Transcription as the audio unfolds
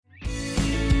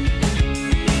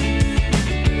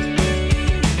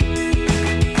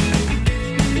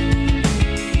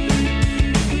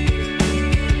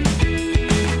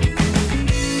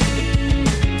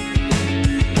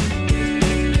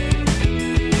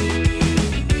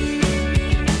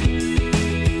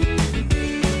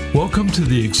Welcome to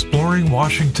the Exploring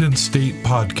Washington State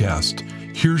podcast.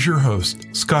 Here's your host,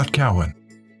 Scott Cowan.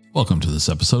 Welcome to this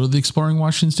episode of the Exploring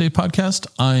Washington State podcast.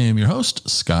 I am your host,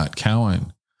 Scott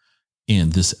Cowan. In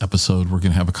this episode, we're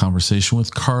going to have a conversation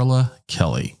with Carla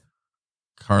Kelly.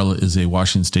 Carla is a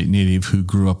Washington State native who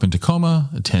grew up in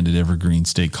Tacoma, attended Evergreen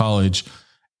State College,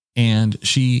 and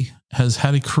she has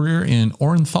had a career in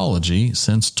ornithology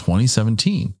since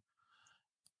 2017.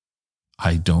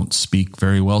 I don't speak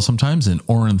very well sometimes, and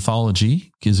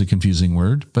ornithology is a confusing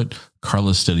word, but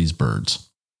Carla studies birds.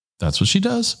 That's what she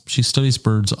does. She studies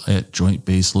birds at Joint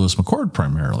Base Lewis McChord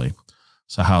primarily.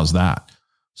 So how's that?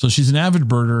 So she's an avid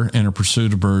birder, and her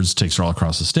pursuit of birds takes her all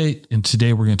across the state. And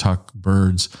today we're going to talk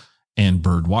birds and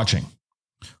bird watching.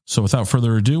 So without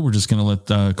further ado, we're just going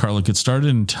to let Carla get started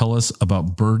and tell us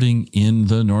about birding in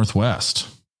the Northwest.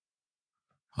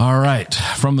 All right,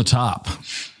 from the top.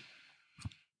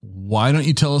 Why don't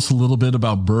you tell us a little bit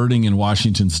about birding in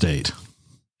Washington State?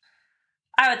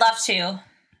 I would love to.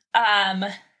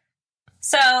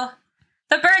 So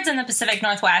the birds in the Pacific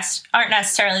Northwest aren't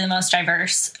necessarily the most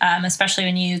diverse, especially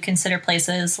when you consider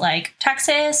places like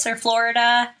Texas or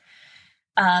Florida,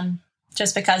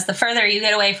 just because the further you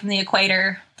get away from the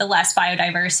equator, the less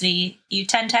biodiversity you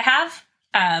tend to have.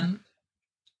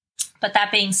 But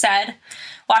that being said,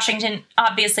 Washington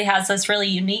obviously has this really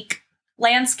unique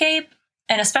landscape,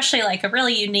 and especially like a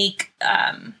really unique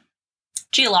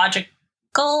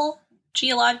geological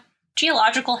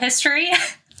history.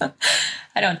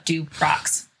 I don't do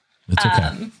rocks. It's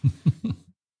okay.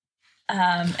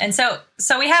 And so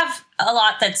we have a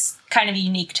lot that's kind of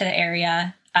unique to the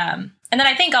area. And then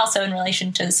I think also in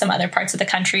relation to some other parts of the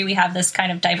country, we have this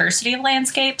kind of diversity of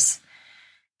landscapes.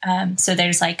 So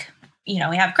there's like, we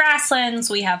have grasslands,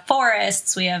 we have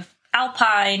forests, we have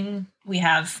alpine, we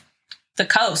have the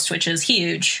coast, which is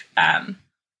huge.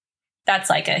 That's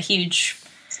like a huge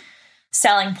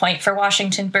selling point for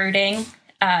Washington birding.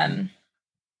 So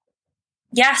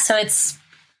it's,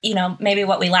 maybe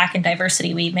what we lack in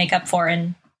diversity, we make up for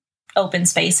in open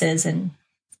spaces. And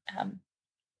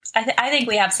I think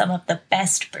we have some of the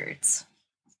best birds.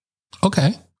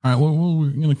 Okay. All right. Well, we're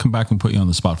going to come back and put you on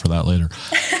the spot for that later.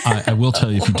 I will tell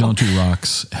you, if you don't do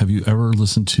rocks, have you ever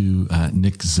listened to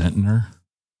Nick Zentner?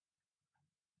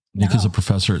 Nick is a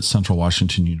professor at Central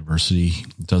Washington University. He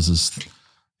does this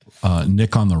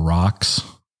Nick on the Rocks.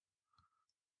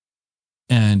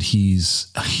 And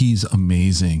he's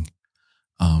amazing.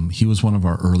 He was one of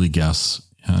our early guests,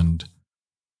 and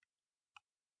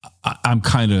I'm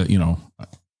kind of,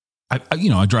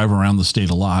 I drive around the state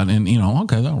a lot, and,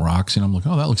 okay, that rocks. And I'm like,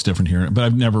 oh, that looks different here. But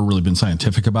I've never really been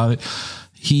scientific about it.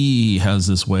 He has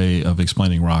this way of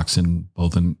explaining rocks in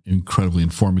both an incredibly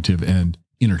informative and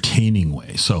entertaining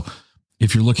way. So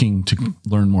if you're looking to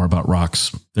learn more about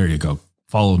rocks, there you go.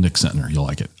 Follow Nick Zentner. You'll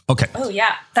like it. Okay. Oh,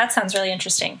 yeah. That sounds really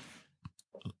interesting.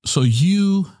 So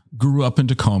you grew up in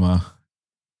Tacoma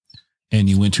and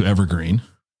you went to Evergreen.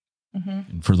 Mm-hmm.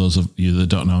 And for those of you that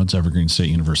don't know, it's Evergreen State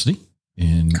University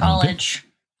in college.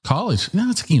 College.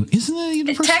 No, isn't it a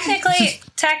university?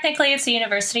 Technically it's a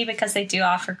university because they do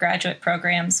offer graduate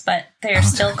programs, but they're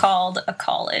still called a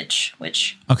college,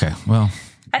 which okay. Well,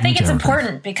 I think it's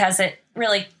important because it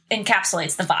really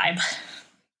encapsulates the vibe.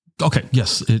 Okay.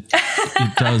 Yes, it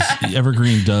does.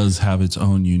 Evergreen does have its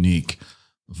own unique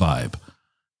vibe.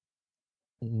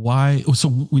 Why? So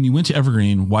when you went to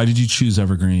Evergreen, why did you choose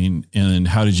Evergreen, and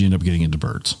how did you end up getting into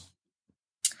birds?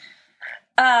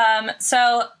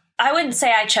 So I wouldn't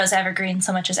say I chose Evergreen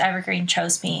so much as Evergreen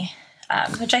chose me,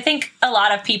 which I think a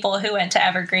lot of people who went to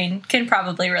Evergreen can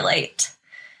probably relate.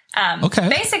 Okay.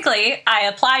 Basically, I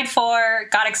applied for,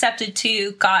 got accepted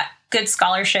to, got good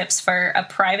scholarships for a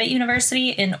private university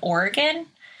in Oregon.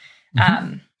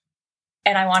 Mm-hmm.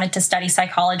 And I wanted to study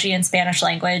psychology and Spanish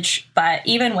language. But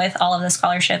even with all of the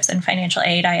scholarships and financial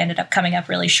aid, I ended up coming up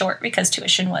really short because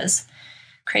tuition was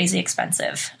crazy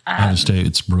expensive. Out of state,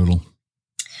 it's brutal.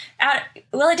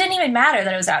 Well, it didn't even matter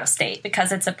that it was out of state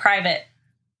because it was a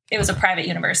private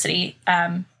university.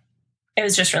 It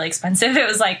was just really expensive. It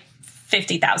was like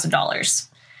 $50,000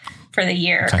 for the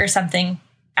year or something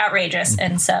outrageous.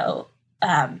 Mm-hmm. And so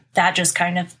that just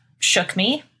kind of shook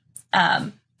me.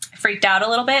 Freaked out a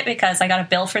little bit because I got a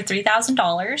bill for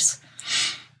 $3,000.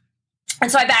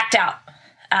 And so I backed out.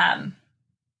 And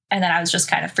then I was just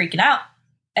kind of freaking out.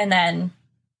 And then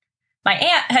my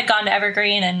aunt had gone to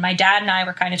Evergreen, and my dad and I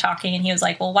were kind of talking, and he was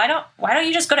like, well, why don't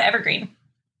you just go to Evergreen?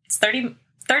 It's 30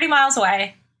 miles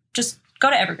away. Just go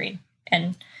to Evergreen.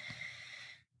 And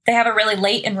they have a really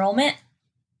late enrollment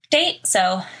date.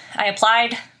 So I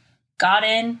applied, got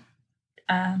in.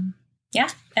 And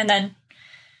then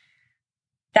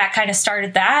that kind of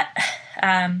started that.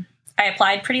 I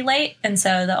applied pretty late. And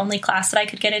so the only class that I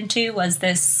could get into was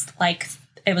this, like,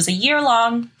 it was a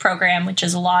year-long program, which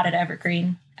is a lot at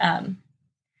Evergreen. And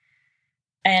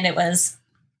it was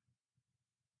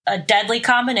a deadly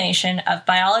combination of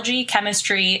biology,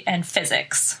 chemistry, and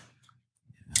physics.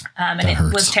 And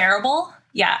it was terrible.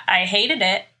 Yeah, I hated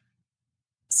it.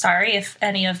 Sorry if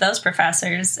any of those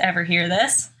professors ever hear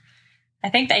this. I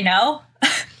think they know.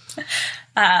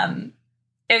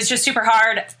 It was just super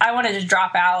hard. I wanted to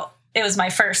drop out. It was my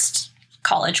first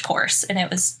college course, and it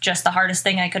was just the hardest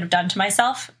thing I could have done to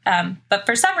myself. But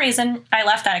for some reason, I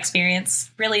left that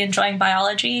experience really enjoying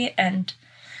biology and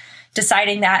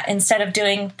deciding that instead of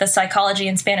doing the psychology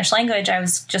and Spanish language, I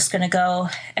was just going to go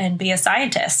and be a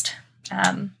scientist.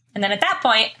 And then at that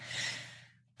point,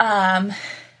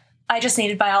 I just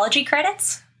needed biology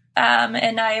credits.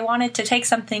 And I wanted to take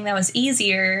something that was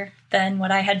easier than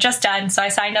what I had just done. So I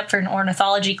signed up for an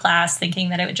ornithology class thinking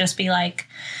that it would just be like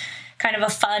kind of a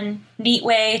fun, neat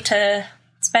way to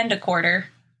spend a quarter.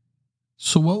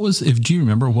 So do you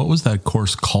remember, what was that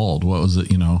course called? What was it,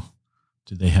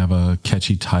 did they have a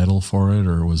catchy title for it,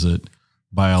 or was it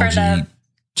biology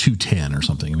 210 or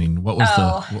something? I mean, what was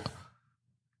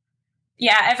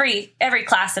Yeah, every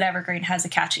class at Evergreen has a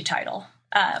catchy title.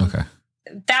 Okay.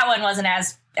 That one wasn't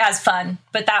as fun,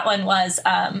 but that one was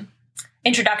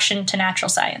Introduction to Natural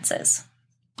Sciences.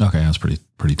 Okay, that's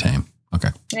pretty tame. Okay.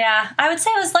 Yeah, I would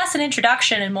say it was less an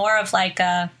introduction and more of like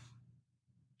a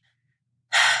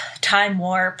time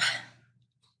warp.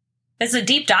 It's a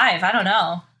deep dive. I don't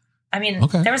know. I mean,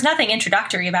 There was nothing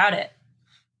introductory about it.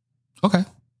 Okay.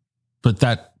 But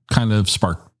that kind of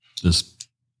sparked this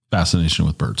fascination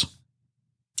with birds.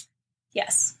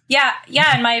 Yes. Yeah.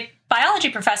 And my biology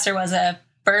professor was a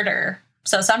birder.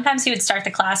 So sometimes he would start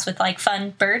the class with like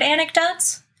fun bird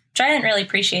anecdotes, which I didn't really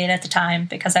appreciate at the time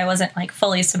because I wasn't like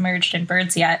fully submerged in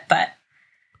birds yet. But,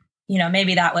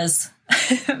 maybe that was,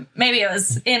 maybe it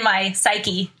was in my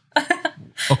psyche.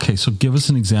 Okay. So give us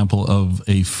an example of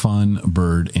a fun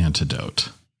bird anecdote.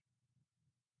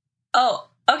 Oh,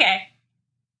 okay.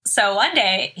 So one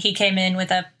day he came in with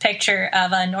a picture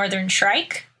of a northern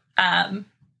shrike. And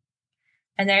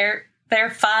they're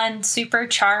fun, super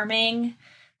charming.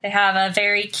 They have a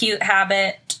very cute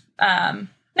habit,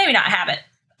 maybe not habit,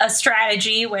 a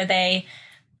strategy where they,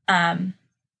 their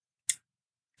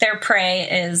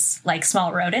prey is like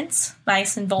small rodents,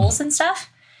 mice and voles and stuff.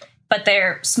 But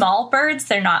they're small birds.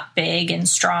 They're not big and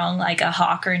strong like a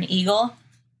hawk or an eagle.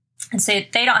 And so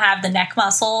they don't have the neck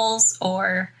muscles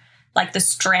or like the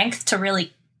strength to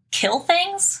really kill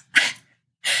things.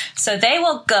 So they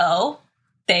will go.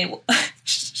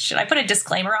 Should I put a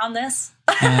disclaimer on this?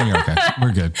 You're okay.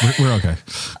 We're good. We're okay.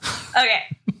 Okay.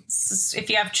 So if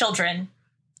you have children,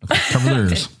 cover their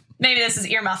ears. Maybe this is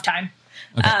earmuff time.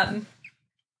 Okay.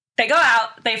 They go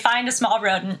out, they find a small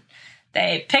rodent,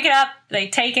 they pick it up, they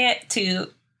take it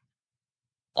to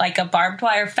like a barbed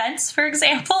wire fence, for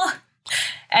example,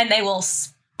 and they will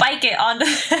spike it onto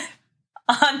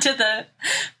the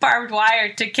barbed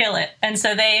wire to kill it. And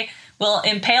so they will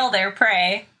impale their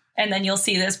prey. And then you'll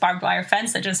see this barbed wire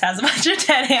fence that just has a bunch of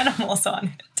dead animals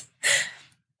on it.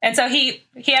 And so he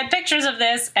had pictures of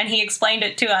this and he explained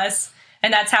it to us.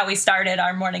 And that's how we started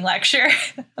our morning lecture.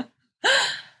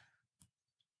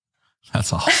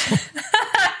 That's awesome.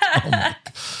 Oh my.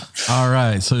 All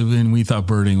right. So then we thought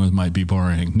birding might be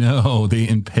boring. No, they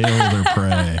impale their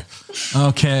prey.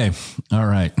 Okay. All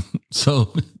right.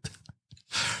 So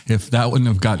if that wouldn't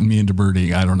have gotten me into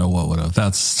birding, I don't know what would have.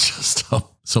 That's just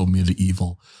so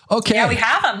medieval. Okay. Yeah, we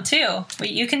have them too.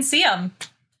 You can see them.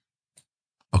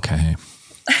 Okay.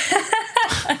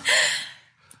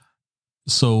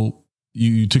 So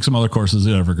you took some other courses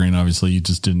at Evergreen. Obviously, you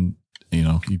just didn't,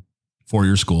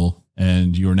 four-year school,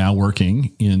 and you are now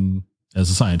working as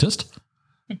a scientist,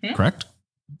 correct?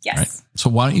 Yes. Right. So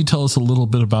why don't you tell us a little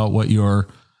bit about what your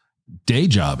day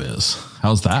job is?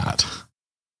 How's that?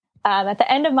 At the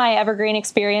end of my Evergreen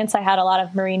experience, I had a lot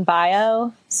of marine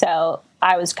bio. So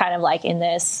I was kind of like in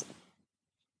this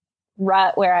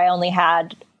rut where I only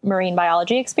had marine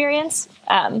biology experience.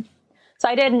 So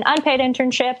I did an unpaid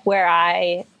internship where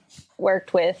I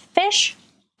worked with fish.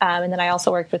 And then I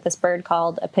also worked with this bird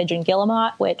called a pigeon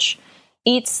guillemot, which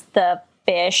eats the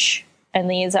fish. And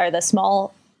these are the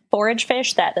small forage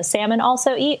fish that the salmon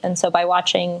also eat. And so by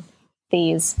watching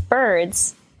these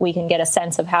birds, we can get a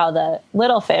sense of how the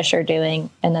little fish are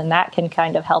doing. And then that can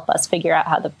kind of help us figure out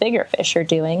how the bigger fish are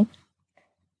doing.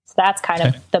 So that's kind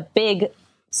of the big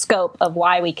scope of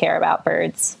why we care about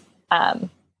birds.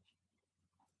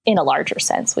 In a larger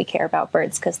sense, we care about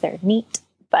birds because they're neat,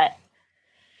 but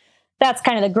that's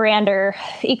kind of the grander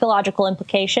ecological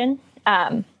implication.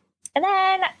 And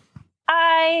then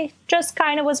I just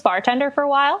kind of was bartender for a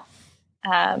while,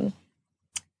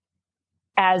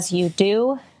 as you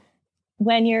do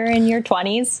when you're in your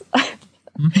 20s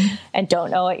and don't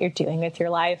know what you're doing with your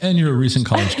life. And you're a recent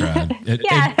college grad.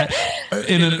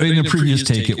 In a previous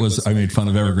take, it was I made fun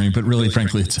of Evergreen, but really,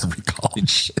 frankly, it's every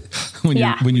college.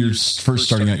 when you're first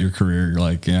starting out your career, you're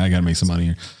like, I got to make some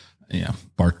money. Yeah,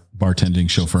 bartending,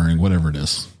 chauffeuring, whatever it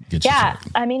is.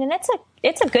 I mean, and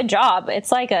it's a good job. It's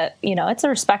like it's a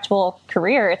respectable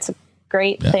career. It's a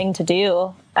great thing to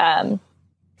do.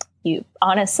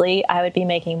 Honestly, I would be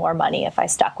making more money if I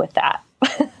stuck with that.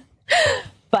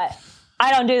 But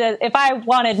I don't do that. If I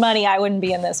wanted money, I wouldn't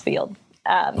be in this field.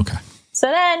 Okay. So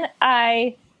then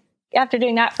after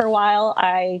doing that for a while,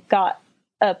 I got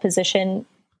a position,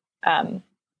 kind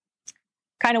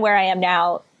of where I am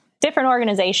now, different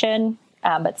organization,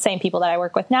 but same people that I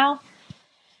work with now.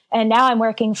 And now I'm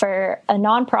working for a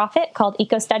nonprofit called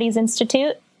Eco Studies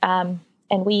Institute. And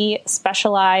we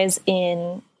specialize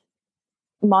in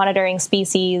monitoring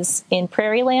species in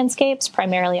prairie landscapes,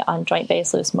 primarily on Joint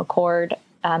Base Lewis McChord.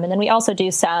 And then we also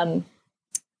do some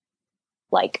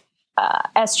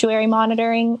estuary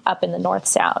monitoring up in the North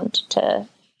Sound to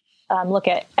look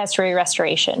at estuary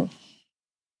restoration.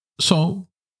 So,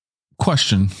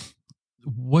 question,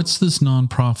 what's this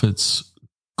nonprofit's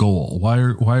goal?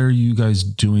 Why are you guys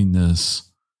doing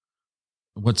this?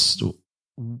 What's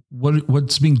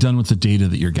being done with the data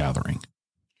that you're gathering?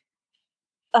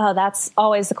 Oh, that's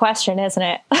always the question, isn't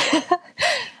it?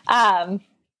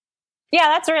 Yeah,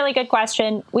 that's a really good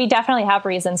question. We definitely have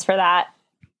reasons for that.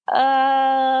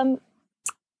 I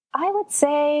would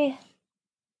say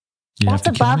that's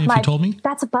above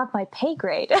my pay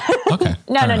grade. Okay.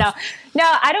 No,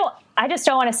 I don't. I just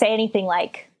don't want to say anything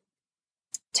like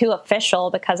too official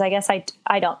because I guess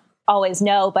I don't always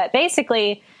know. But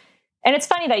basically, and it's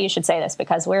funny that you should say this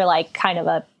because we're like kind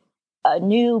of a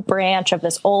new branch of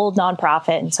this old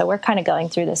nonprofit. And so we're kind of going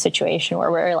through this situation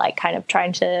where we're like kind of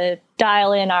trying to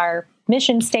dial in our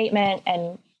mission statement.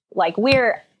 And like,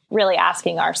 we're really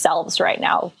asking ourselves right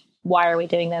now, why are we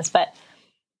doing this? But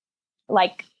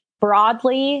like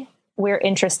broadly, we're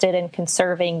interested in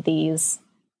conserving these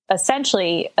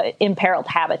essentially imperiled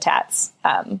habitats.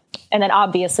 And then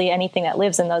obviously anything that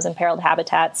lives in those imperiled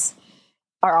habitats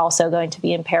are also going to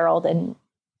be imperiled. And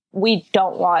we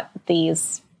don't want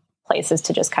these places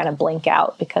to just kind of blink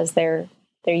out because they're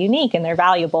unique and they're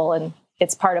valuable. And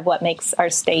it's part of what makes our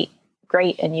state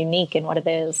great and unique in what it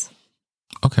is.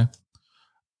 Okay.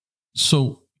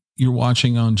 So you're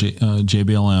watching on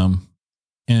JBLM,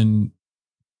 and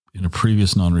in a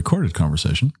previous non-recorded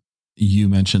conversation, you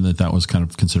mentioned that was kind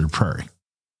of considered prairie.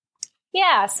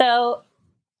 Yeah. So,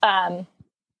 I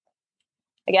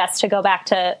guess to go back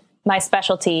to my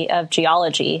specialty of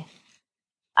geology,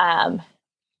 Mount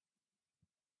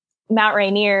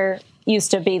Rainier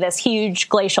used to be this huge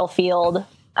glacial field.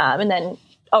 And then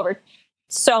over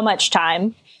so much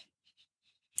time,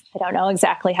 I don't know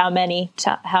exactly how many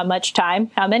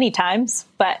times,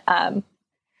 but a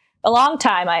long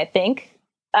time, I think,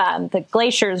 the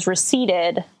glaciers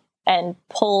receded and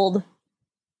pulled,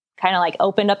 kind of like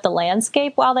opened up the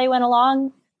landscape while they went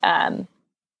along. And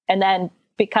then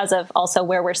because of also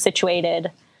where we're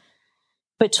situated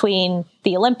between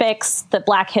the Olympics, the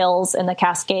Black Hills, and the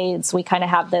Cascades, we kind of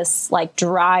have this like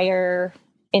drier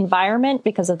environment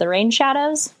because of the rain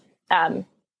shadows. And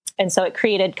so it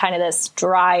created kind of this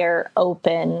drier,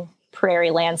 open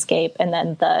prairie landscape. And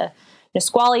then the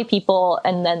Nisqually people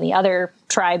and then the other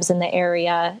tribes in the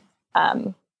area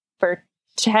for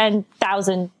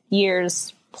 10,000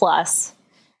 years plus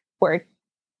were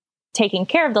taking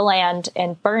care of the land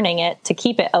and burning it to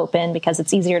keep it open because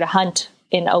it's easier to hunt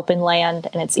in open land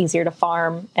and it's easier to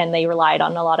farm. And they relied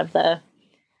on a lot of the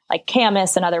like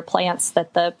camas and other plants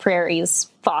that the prairies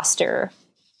foster.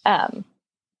 And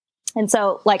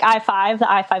so like I-5, the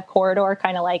I-5 corridor,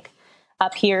 kind of like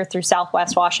up here through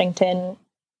Southwest Washington,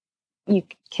 you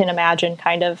can imagine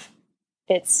kind of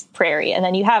it's prairie. And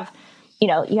then you have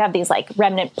these like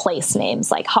remnant place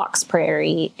names like Hawks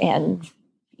Prairie. And,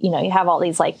 you have all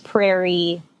these like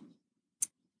prairie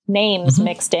names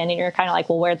mixed in and you're kind of like,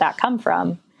 well, where'd that come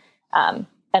from? And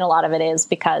a lot of it is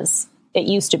because it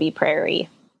used to be prairie.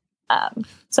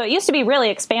 So it used to be really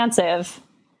expansive.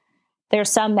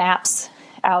 There's some maps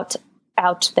out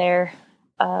there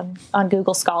on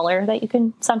Google Scholar that you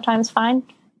can sometimes find.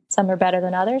 Some are better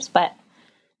than others, but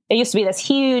it used to be this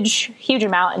huge, huge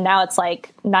amount. And now it's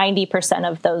like 90%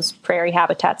 of those prairie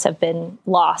habitats have been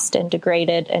lost and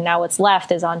degraded. And now what's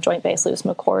left is on Joint Base Lewis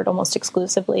McChord almost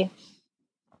exclusively.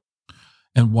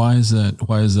 And why is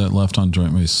that left on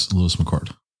Joint Base Lewis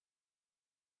McChord?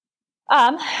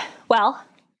 Well,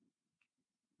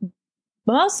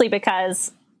 mostly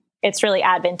because it's really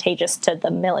advantageous to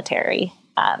the military.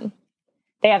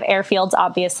 They have airfields,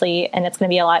 obviously, and it's going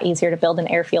to be a lot easier to build an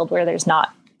airfield where there's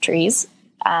not trees.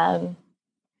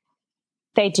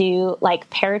 They do like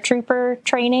paratrooper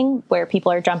training where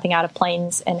people are jumping out of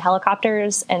planes and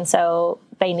helicopters. And so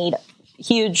they need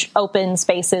huge open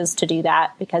spaces to do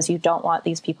that because you don't want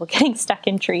these people getting stuck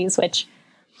in trees, which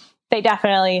I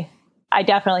definitely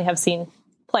have seen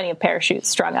plenty of parachutes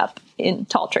strung up in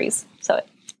tall trees. So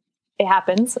it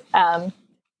happens. And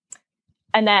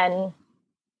then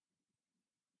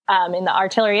in the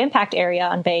artillery impact area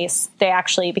on base, they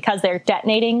actually, because they're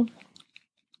detonating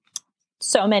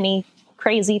so many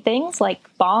crazy things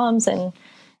like bombs, and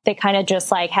they kind of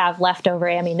just like have leftover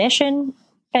ammunition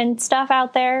and stuff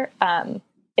out there.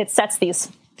 It sets these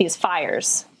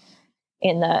fires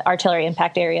in the artillery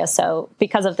impact area. So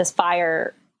because of this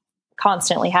fire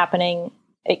constantly happening,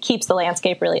 it keeps the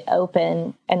landscape really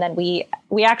open. And then we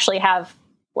actually have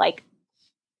like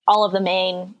all of the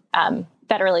main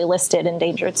federally listed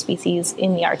endangered species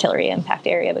in the artillery impact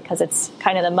area because it's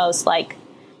kind of the most like,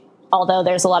 although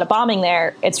there's a lot of bombing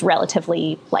there, it's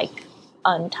relatively like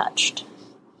untouched.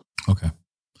 Okay.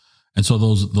 And so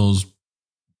those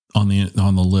on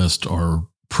the list are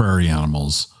prairie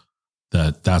animals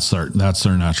that's their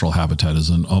natural habitat is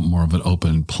more of an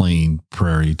open plain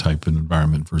prairie type of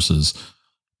environment versus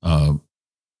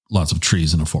lots of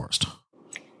trees in a forest.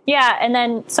 Yeah. And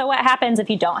then, so what happens if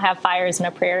you don't have fires in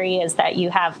a prairie is that you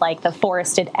have like the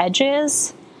forested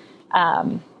edges.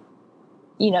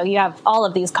 You have all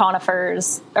of these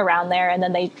conifers around there, and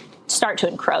then they start to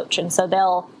encroach. And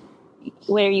so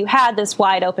where you had this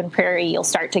wide open prairie, you'll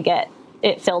start to get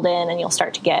it filled in, and you'll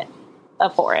start to get a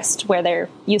forest where there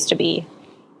used to be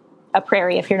a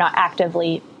prairie if you're not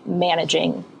actively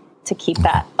managing to keep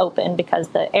that open, because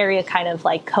the area kind of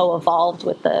like co-evolved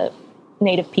with the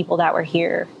native people that were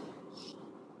here.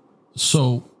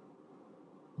 So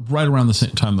right around the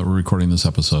same time that we're recording this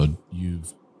episode,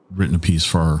 you've written a piece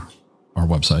for our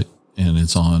website, and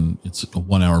it's a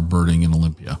 1 hour birding in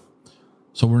Olympia.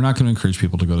 So we're not going to encourage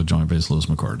people to go to Joint Base Lewis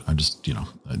McChord.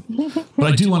 But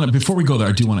I do want to, before we go there,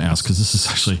 I do want to ask, because this is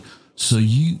actually, so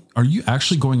are you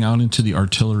actually going out into the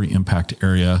artillery impact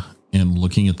area and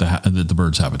looking at the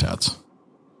birds' habitats?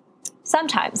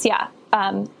 Sometimes, yeah.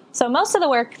 So most of the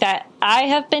work that I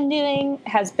have been doing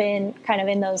has been kind of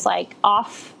in those like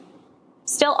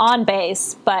still on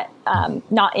base, but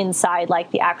not inside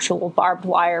like the actual barbed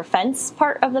wire fence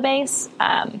part of the base.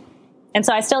 And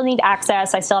so I still need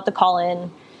access. I still have to call in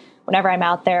whenever I'm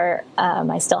out there.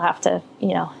 I still have to,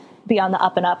 be on the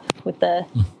up and up with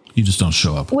you just don't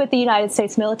show up with the United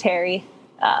States military.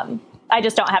 I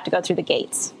just don't have to go through the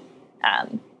gates.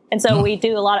 And so we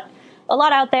do a lot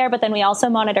out there, but then we also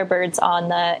monitor birds on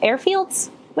the airfields,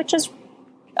 which is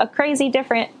a crazy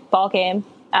different ball game.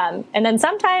 And then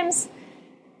sometimes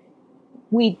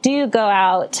we do go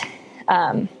out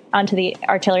onto the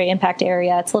artillery impact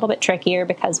area. It's a little bit trickier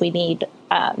because we need,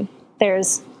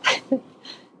 there's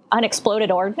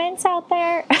unexploded ordnance out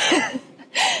there.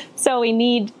 So we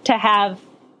need to have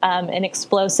an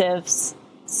explosives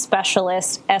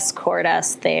specialist escort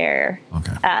us there.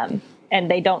 Okay. And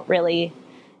they don't really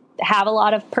have a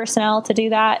lot of personnel to do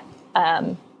that.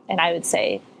 And I would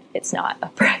say it's not a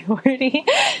priority.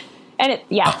 And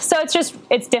so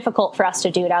it's difficult for us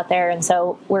to do it out there. And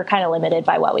so we're kind of limited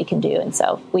by what we can do. And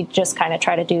so we just kind of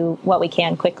try to do what we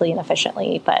can quickly and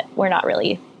efficiently, but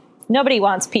nobody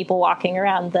wants people walking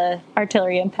around the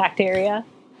artillery impact area.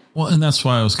 Well, and that's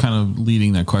why I was kind of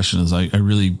leading that question is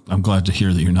I'm glad to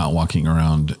hear that you're not walking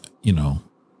around,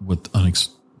 with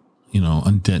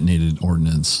undetonated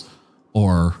ordnance,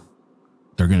 or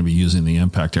they're going to be using the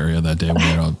impact area that day when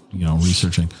you're out,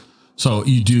 researching. So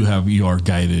you are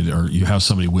guided, or you have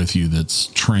somebody with you that's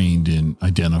trained in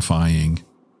identifying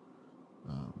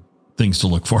things to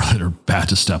look for that are bad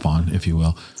to step on, if you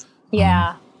will.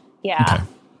 Yeah. Okay.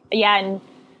 Yeah. And,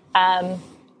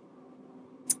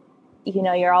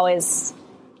 you're always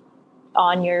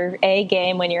on your A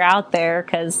game when you're out there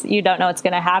because you don't know what's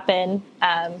going to happen.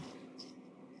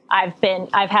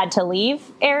 I've had to leave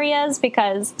areas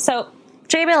so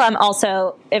JBLM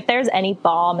also, if there's any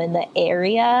bomb in the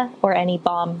area or any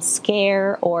bomb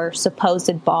scare or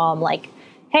supposed bomb, like,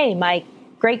 hey, my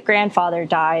great-grandfather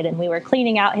died and we were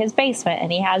cleaning out his basement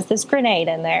and he has this grenade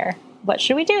in there. What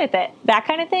should we do with it? That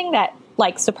kind of thing that,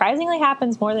 like, surprisingly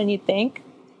happens more than you'd think.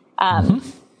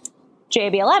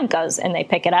 JBLM goes and they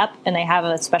pick it up and they have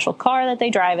a special car that they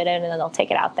drive it in and then they'll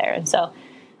take it out there. And so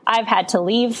I've had to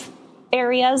leave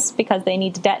areas because they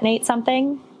need to detonate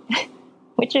something,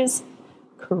 which is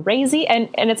crazy. And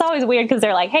it's always weird because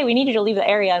they're like, hey, we need you to leave the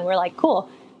area. And we're like, cool.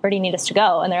 where do you need us to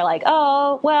go? And they're like,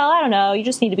 oh, well, I don't know. You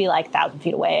just need to be like 1,000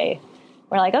 feet away.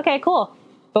 We're like, okay, cool.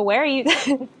 But where are you,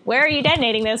 where are you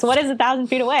detonating this? What is 1,000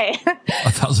 feet away?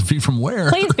 1,000 feet from where?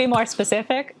 Please be more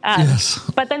specific. Yes.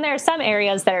 But then there are some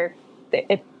areas that are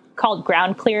it's called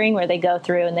ground clearing, where they go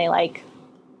through and they like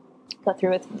go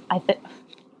through with,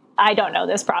 I don't know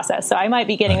this process, so I might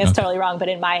be getting this totally wrong, but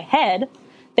in my head,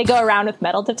 they go around with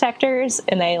metal detectors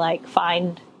and they like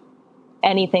find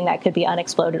anything that could be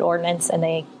unexploded ordnance and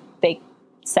they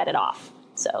set it off.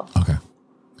 So. Okay.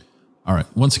 All right.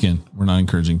 Once again, we're not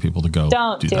encouraging people to go.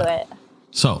 Don't do it.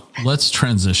 So let's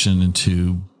transition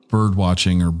into bird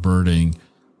watching or birding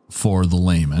for the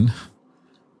layman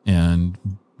and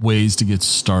ways to get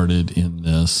started in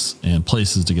this and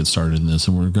places to get started in this.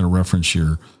 And we're going to reference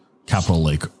your Capitol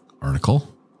Lake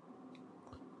article.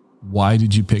 Why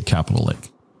did you pick Capitol Lake?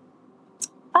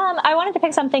 I wanted to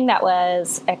pick something that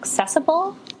was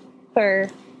accessible for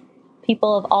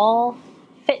people of all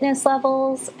fitness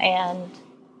levels and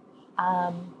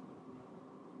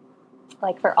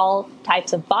like for all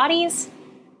types of bodies,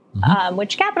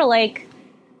 which Capitol Lake,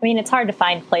 I mean, it's hard to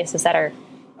find places that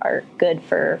are good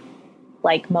for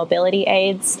like mobility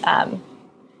aids.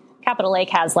 Capitol Lake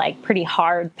has like pretty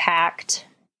hard packed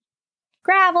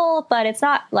gravel, but it's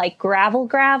not like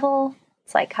gravel.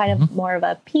 It's like kind of more of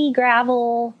a pea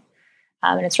gravel.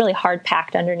 And it's really hard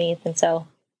packed underneath. And so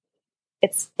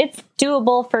it's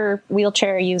doable for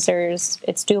wheelchair users.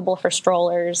 It's doable for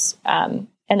strollers. And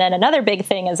then another big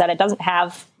thing is that it doesn't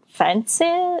have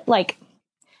fences. Like,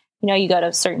 you know, you go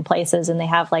to certain places and they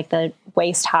have like the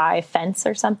waist high fence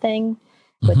or something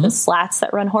with the slats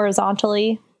that run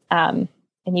horizontally. And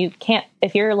you can't,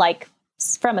 if you're like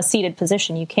from a seated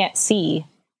position, you can't see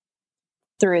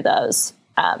through those.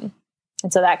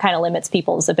 And so that kind of limits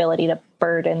people's ability to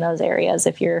bird in those areas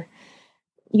if you're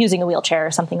using a wheelchair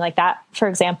or something like that, for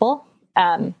example.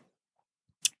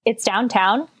 It's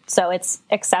downtown, so it's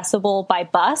accessible by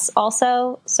bus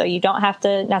also, so you don't have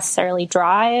to necessarily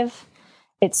drive.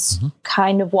 It's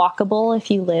kind of walkable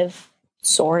if you live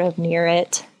sort of near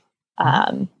it.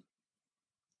 And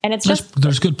it's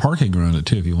there's good parking around it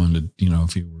too if you wanted to, you know,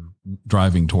 if you were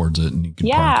driving towards it and you can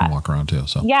park and walk around too.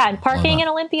 So yeah, and parking in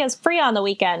Olympia is free on the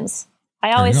weekends.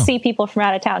 I always see people from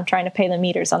out of town trying to pay the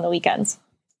meters on the weekends.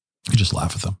 You just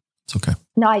laugh at them. It's okay.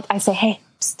 No, I say, hey,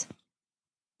 psst,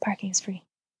 parking is free.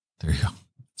 There you go.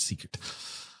 Secret.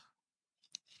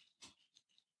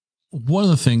 One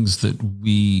of the things that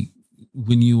when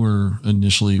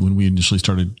we initially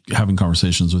started having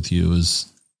conversations with you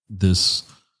is this,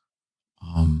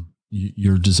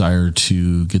 your desire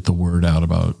to get the word out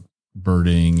about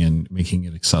birding and making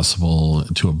it accessible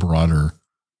to a broader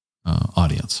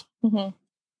audience.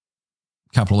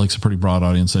 Capitol Lake's a pretty broad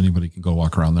audience. Anybody can go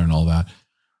walk around there and all that.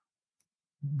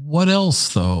 What else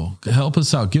though? Help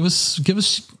us out. Give us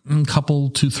a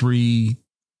couple, 2-3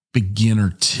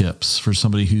 beginner tips for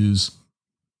somebody who's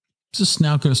just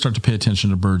now going to start to pay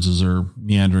attention to birds as they're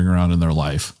meandering around in their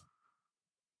life.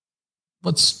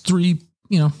 What's three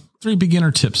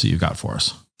beginner tips that you got for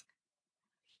us?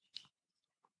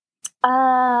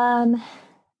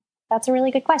 That's a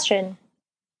really good question.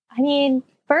 I mean,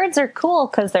 birds are cool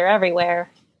because they're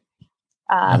everywhere.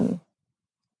 Kind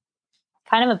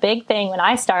of a big thing when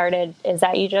I started is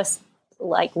that you just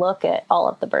like look at all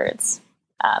of the birds,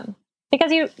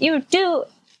 because you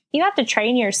have to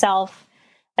train yourself.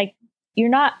 Like you're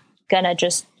not gonna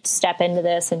just step into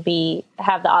this and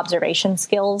have the observation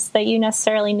skills that you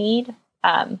necessarily need.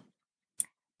 And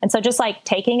so just like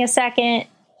taking a second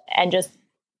and just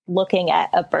looking at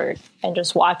a bird and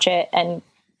just watch it and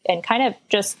kind of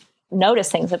just notice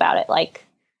things about it. Like,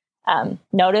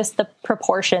 notice the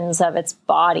proportions of its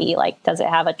body. Like, does it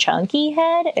have a chunky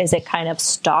head? Is it kind of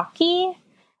stocky?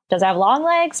 Does it have long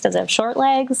legs? Does it have short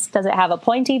legs? Does it have a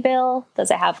pointy bill?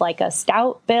 Does it have like a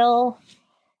stout bill?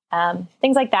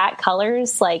 Things like that.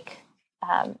 Colors, like,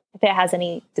 if it has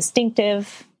any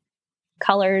distinctive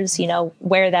colors, you know,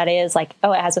 where that is. Like,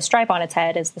 oh, it has a stripe on its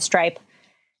head. Is the stripe,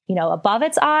 you know, above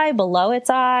its eye, below its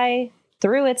eye,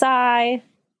 through its eye?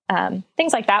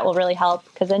 Things like that will really help,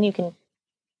 because then you can,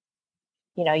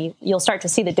 you know, you'll start to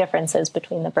see the differences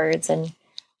between the birds, and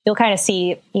you'll kind of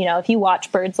see, you know, if you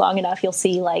watch birds long enough, you'll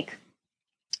see like,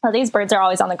 oh, these birds are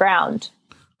always on the ground,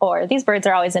 or these birds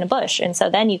are always in a bush. And so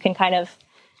then you can kind of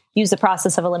use the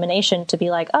process of elimination to be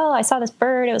like, oh, I saw this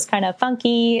bird, it was kind of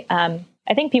funky.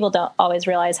 I think people don't always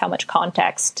realize how much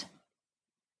context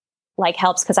like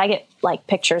helps, because I get like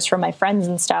pictures from my friends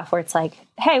and stuff where it's like,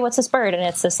 hey, what's this bird? And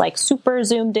it's this like super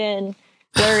zoomed in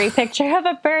blurry picture of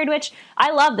a bird, which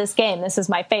I love this game. This is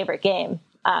my favorite game.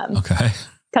 Okay.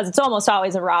 Because it's almost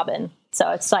always a robin.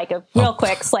 So it's like a real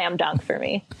quick slam dunk for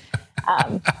me.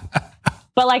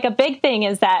 But like a big thing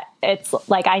is that it's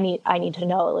like, I need to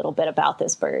know a little bit about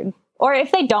this bird. Or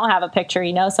if they don't have a picture,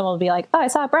 someone will be like, oh, I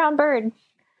saw a brown bird. I'm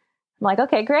like,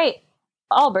 okay, great.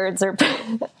 All birds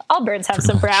have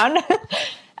some brown.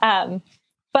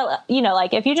 But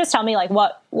like if you just tell me like,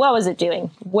 what was it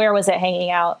doing? Where was it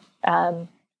hanging out?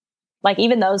 Like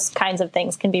even those kinds of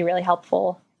things can be really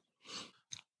helpful.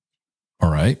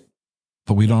 All right.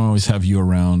 But we don't always have you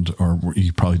around, or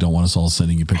you probably don't want us all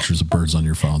sending you pictures of birds on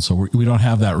your phone. So we don't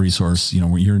have that resource.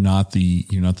 You're not the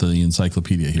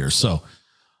encyclopedia here. So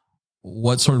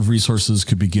what sort of resources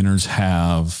could beginners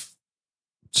have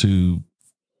to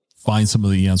find some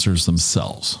of the answers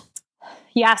themselves?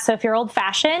 Yeah. So if you're old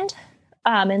fashioned,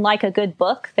 and like a good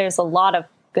book, there's a lot of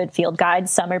good field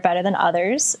guides. Some are better than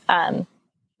others.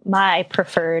 My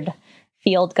preferred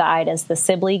field guide is the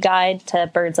Sibley Guide to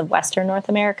Birds of Western North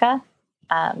America.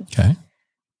 Okay.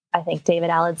 I think David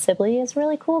Allen Sibley is a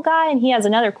really cool guy. And he has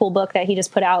another cool book that he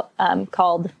just put out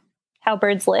called How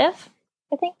Birds Live,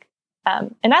 I think.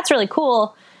 And that's really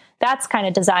cool. That's kind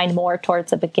of designed more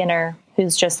towards a beginner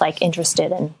who's just like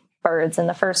interested in birds. And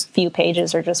the first few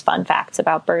pages are just fun facts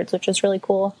about birds, which is really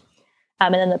cool.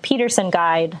 And then the Peterson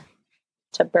Guide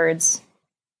to Birds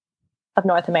of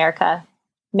North America,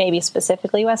 maybe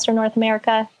specifically Western North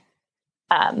America.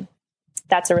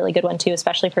 That's a really good one too,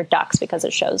 especially for ducks, because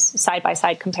it shows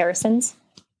side-by-side comparisons,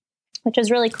 which is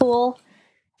really cool.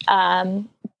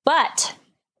 But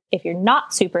if you're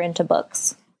not super into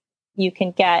books, you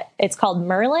can it's called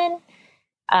Merlin.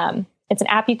 It's an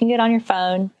app you can get on your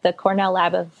phone. The Cornell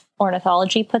Lab of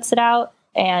Ornithology puts it out,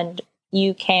 and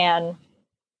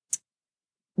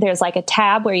there's like a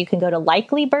tab where you can go to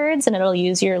likely birds, and it'll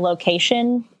use your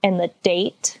location and the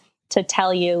date to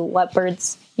tell you what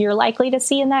birds you're likely to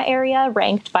see in that area,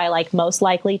 ranked by like most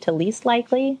likely to least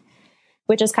likely,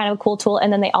 which is kind of a cool tool.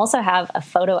 And then they also have a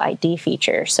photo ID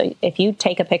feature. So if you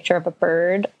take a picture of a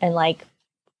bird and like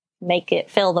make it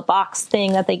fill the box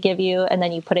thing that they give you, and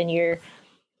then you put in your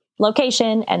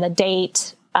location and the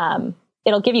date,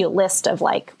 it'll give you a list of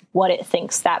like what it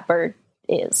thinks that bird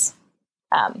is.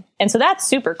 And so that's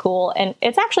super cool. And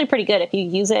it's actually pretty good if you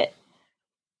use it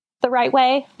the right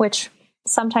way, which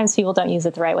sometimes people don't use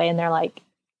it the right way. And they're like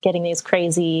getting these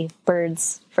crazy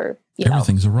birds for,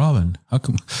 everything's a robin. How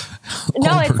come?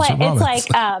 No,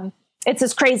 it's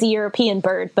this crazy European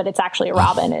bird, but it's actually a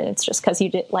robin. And it's just because you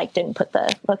didn't put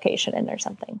the location in or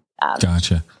something.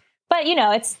 Gotcha. But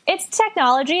it's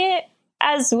technology.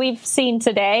 As we've seen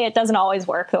today, it doesn't always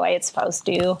work the way it's supposed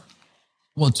to.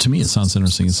 Well, to me, it sounds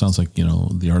interesting. It sounds like,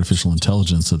 the artificial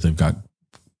intelligence that they've got,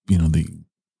 the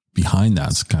behind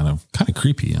that's kind of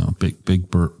creepy. Big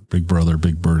brother,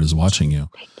 big bird is watching you.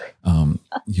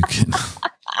 You can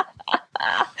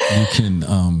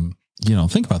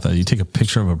think about that. You take a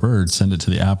picture of a bird, send it to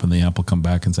the app, and the app will come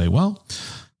back and say, well,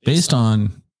 based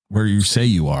on where you say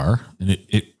you are, and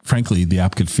frankly, the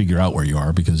app could figure out where you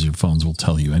are because your phones will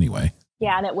tell you anyway.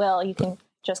 Yeah, and it will. You can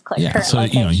just click. Yeah, so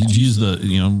location. you use the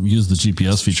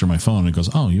GPS feature on my phone. And it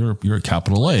goes, oh, you're at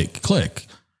Capitol Lake. Click.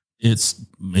 It's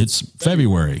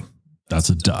February. That's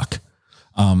a duck.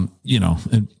 And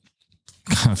kind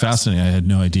of fascinating. I had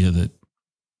no idea.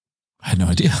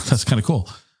 That's kind of cool.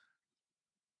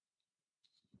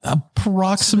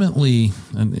 Approximately,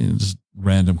 and just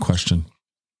random question.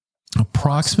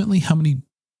 Approximately how many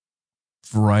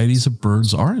varieties of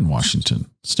birds are in Washington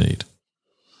State?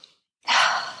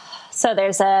 So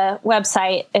there's a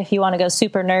website, if you want to go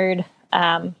super nerd,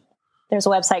 there's a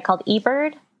website called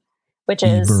eBird, which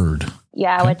is,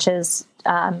 which is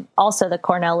also the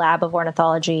Cornell Lab of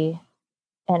Ornithology.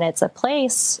 And it's a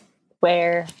place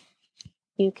where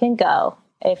you can go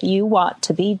if you want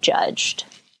to be judged.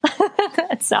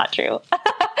 That's not true.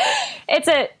 It's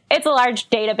a large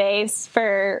database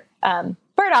for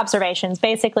bird observations.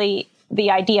 Basically, the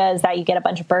idea is that you get a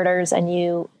bunch of birders and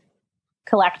you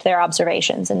collect their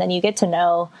observations, and then you get to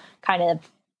know kind of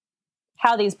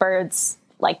how these birds,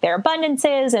 like their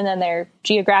abundances and then their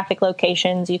geographic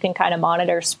locations. You can kind of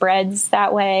monitor spreads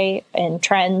that way and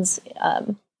trends.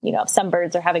 If some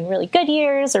birds are having really good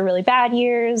years or really bad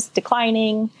years,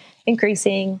 declining,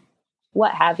 increasing,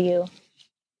 what have you.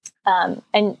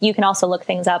 And you can also look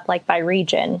things up like by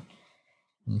region,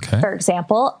 for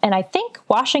example. And I think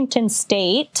Washington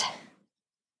State,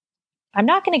 I'm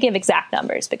not going to give exact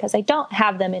numbers because I don't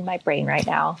have them in my brain right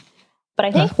now, but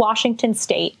I think Washington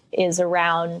State is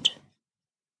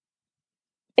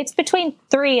it's between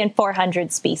 300 and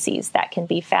 400 species that can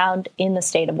be found in the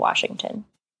state of Washington.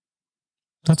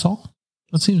 That's all?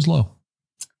 That seems low.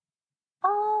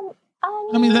 I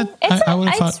would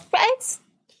have thought. It's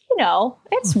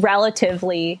it's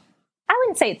relatively, I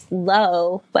wouldn't say it's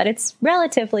low, but it's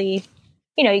relatively,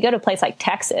 you go to a place like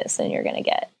Texas and you're going to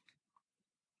get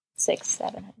 600,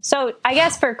 700. So I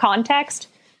guess for context,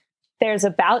 there's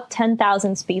about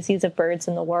 10,000 species of birds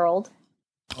in the world.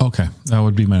 Okay. That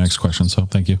would be my next question. So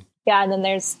thank you. Yeah. And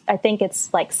then I think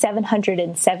it's like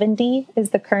 770 is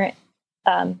the current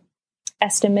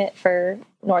estimate for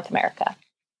North America.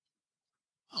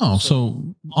 Oh, so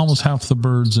almost half the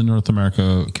birds in North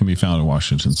America can be found in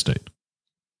Washington State.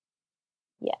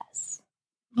 Yes.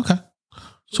 Okay.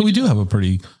 So we do have a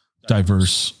pretty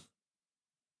diverse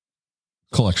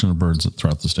collection of birds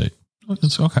throughout the state.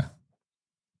 It's okay.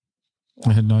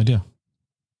 I had no idea.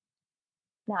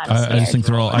 I just think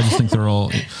they're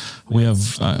all, we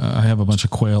have, I have a bunch of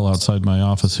quail outside my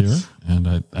office here,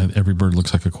 and every bird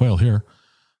looks like a quail here.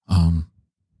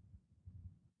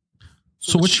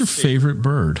 So what's your favorite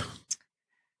bird?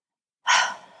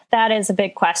 That is a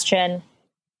big question.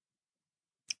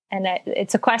 And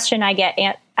it's a question I get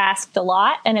asked a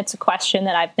lot, and it's a question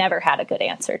that I've never had a good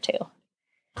answer to.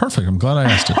 Perfect. I'm glad I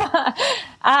asked it.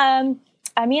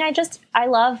 I mean, I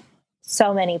love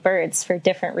so many birds for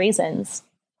different reasons.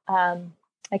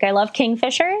 Like I love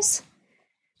kingfishers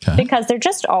because they're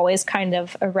just always kind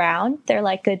of around. They're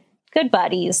like good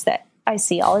buddies that I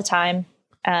see all the time.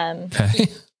 Okay.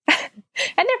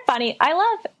 And they're funny. I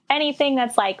love anything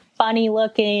that's like funny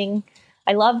looking.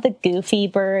 I love the goofy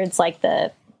birds, like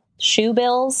the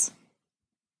shoebills.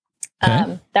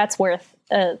 Okay. That's worth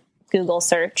a Google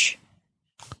search.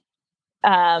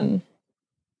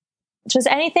 Just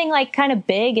anything like kind of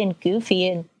big and goofy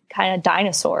and kind of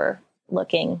dinosaur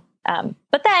looking.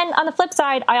 But then on the flip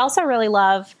side, I also really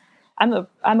love, I'm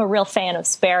a real fan of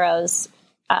sparrows,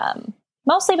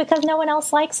 mostly because no one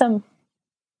else likes them.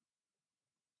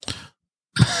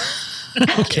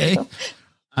 Okay.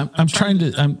 I'm trying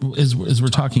to, as we're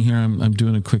talking here, I'm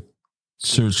doing a quick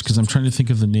search because I'm trying to think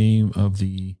of the name of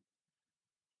the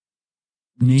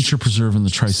nature preserve in the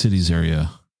Tri-Cities area.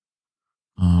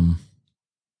 I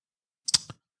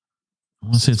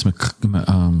want to say it's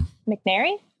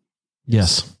McNary?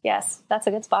 Yes. Yes, that's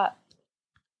a good spot.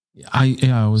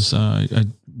 I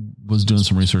was doing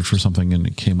some research for something and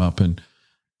it came up, and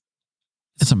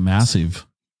it's a massive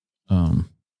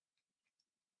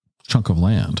chunk of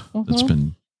land that's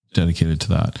been dedicated to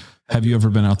that. Have you ever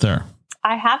been out there?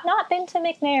 I have not been to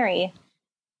McNary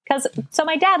so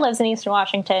my dad lives in Eastern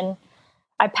Washington.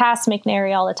 I pass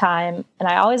McNary all the time and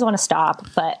I always want to stop.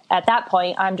 But at that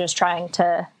point, I'm just trying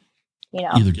to,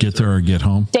 either get there or get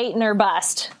home. Dayton or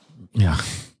bust. Yeah.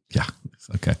 Yeah.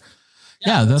 Okay.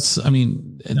 Yeah.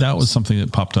 That was something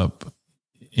that popped up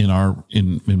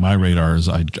in my radar as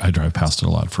I drive past it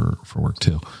a lot for work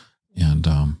too. And,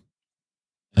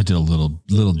 I did a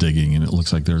little digging, and it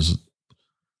looks like there's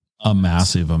a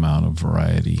massive amount of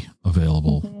variety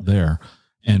available there.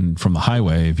 And from the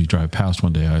highway, if you drive past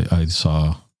one day, I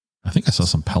saw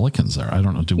some pelicans there. I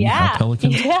don't know. Do we have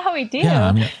pelicans? Yeah, we do.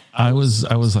 Yeah. I was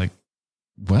like,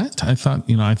 what? I thought,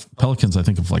 pelicans, I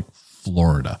think of like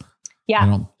Florida. Yeah. I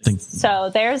don't think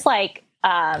so. There's like,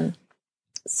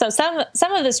 so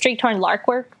some of the streak-horned lark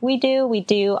work we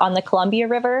do on the Columbia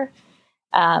River,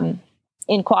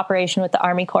 in cooperation with the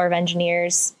Army Corps of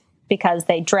Engineers, because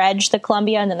they dredge the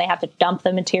Columbia and then they have to dump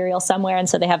the material somewhere. And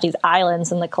so they have these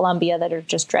islands in the Columbia that are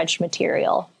just dredged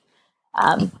material.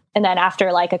 And then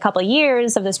after like a couple of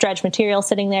years of this dredged material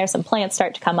sitting there, some plants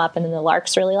start to come up, and then the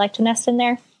larks really like to nest in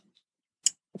there,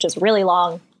 which is a really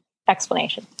long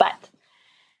explanation. But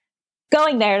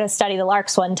going there to study the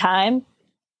larks one time,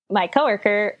 my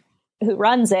coworker who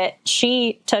runs it,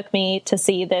 she took me to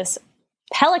see this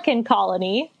pelican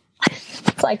colony.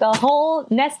 It's like a whole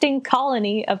nesting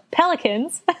colony of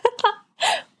pelicans,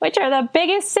 which are the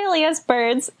biggest, silliest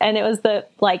birds. And it was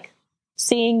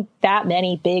seeing that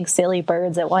many big, silly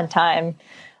birds at one time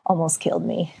almost killed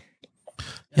me.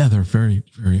 Yeah, they're very,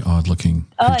 very odd looking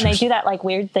creatures. Oh, and they do that like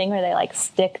weird thing where they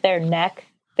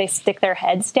stick their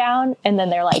heads down, and then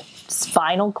their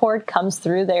spinal cord comes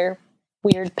through their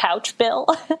weird pouch bill.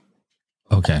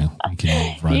 Okay, we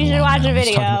can move right you should along watch now. a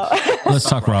video. Let's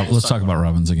talk about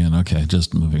robins again. Okay,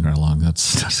 just moving right along.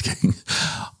 That's just kidding.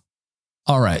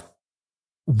 All right,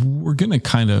 we're gonna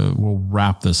we'll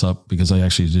wrap this up because I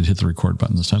actually did hit the record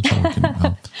button this time, so we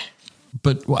can.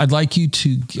 But I'd like you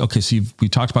to. Okay, so we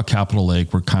talked about Capitol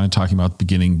Lake. We're kind of talking about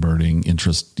beginning birding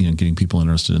interest. Getting people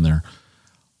interested in there.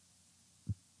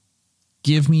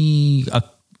 Give me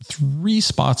 3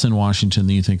 spots in Washington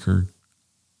that you think are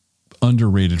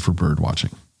underrated for bird watching.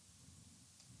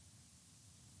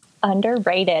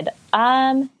 Underrated.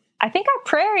 I think our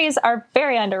prairies are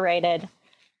very underrated.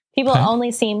 People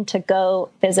only seem to go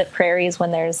visit prairies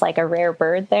when there's like a rare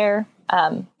bird there.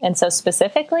 And so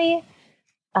specifically,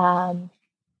 Mima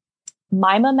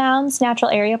Mounds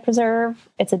Natural Area Preserve,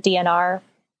 it's a DNR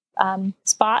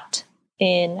spot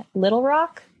in Little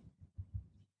Rock.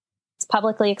 It's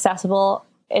publicly accessible.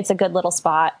 It's a good little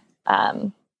spot.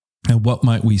 And what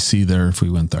might we see there if we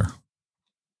went there?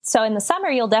 So in the summer,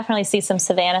 you'll definitely see some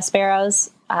savanna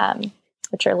sparrows,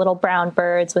 which are little brown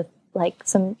birds with like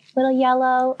some little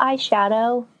yellow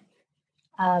eyeshadow.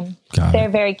 They're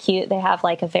very cute. They have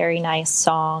like a very nice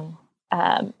song.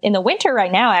 In the winter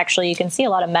right now, actually, you can see a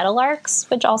lot of meadowlarks,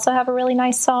 which also have a really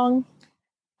nice song.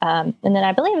 And then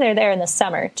I believe they're there in the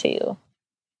summer too.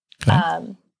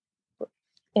 Okay.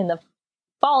 In the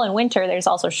fall and winter, there's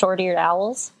also short-eared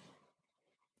owls,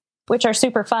 which are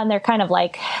super fun. They're kind of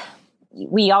like,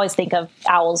 we always think of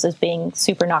owls as being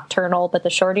super nocturnal, but the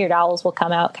short-eared owls will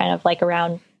come out kind of like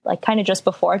around, like kind of just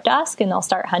before dusk, and they'll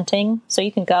start hunting. So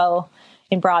you can go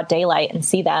in broad daylight and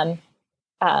see them.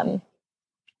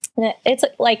 It's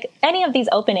like any of these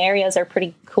open areas are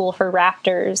pretty cool for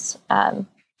raptors,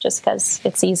 just because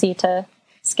it's easy to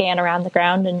scan around the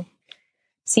ground and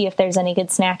see if there's any good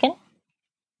snacking.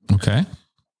 Okay.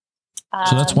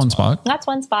 So that's one spot. That's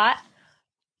one spot.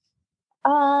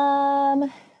 I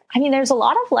mean, there's a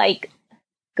lot of like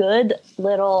good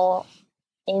little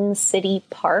in-city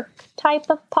park type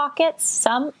of pockets.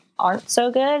 Some aren't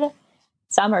so good.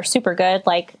 Some are super good.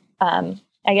 Like, I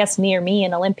guess near me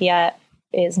in Olympia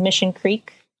is Mission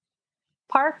Creek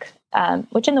Park,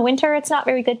 which in the winter, it's not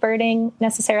very good birding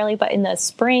necessarily, but in the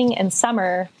spring and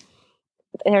summer,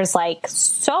 there's like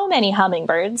so many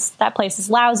hummingbirds. That place is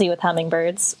lousy with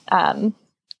hummingbirds. And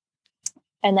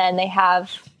then they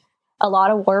have a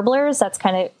lot of warblers. That's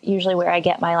kind of usually where I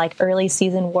get my like early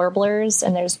season warblers.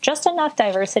 And there's just enough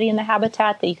diversity in the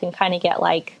habitat that you can kind of get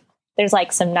like, there's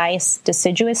like some nice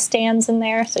deciduous stands in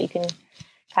there. So you can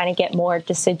kind of get more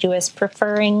deciduous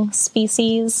preferring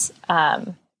species.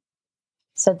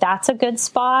 So that's a good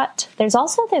spot. There's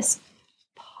also this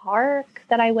park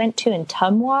that I went to in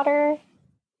Tumwater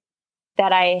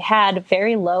that I had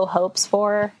very low hopes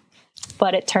for,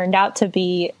 but it turned out to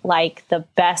be like the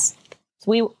best.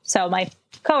 So my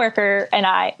coworker and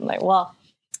I, well,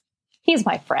 he's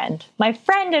my friend. My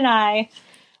friend and I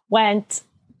went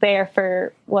there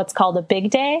for what's called a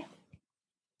big day,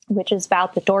 which is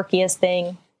about the dorkiest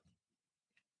thing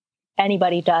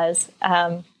anybody does.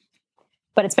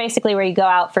 But it's basically where you go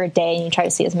out for a day and you try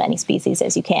to see as many species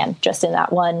as you can just in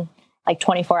that one like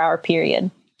 24-hour period.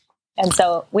 And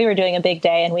so we were doing a big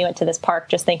day and we went to this park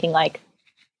just thinking like,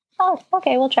 oh,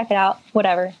 okay, we'll check it out.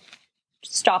 Whatever.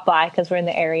 Stop by because we're in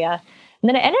the area. And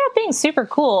then it ended up being super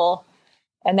cool.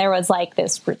 And there was like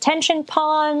this retention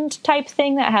pond type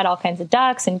thing that had all kinds of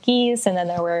ducks and geese. And then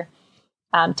there were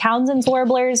Townsend's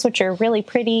warblers, which are really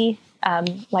pretty,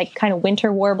 like kind of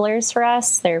winter warblers for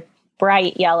us. They're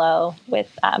bright yellow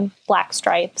with black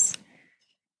stripes.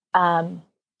 And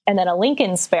then a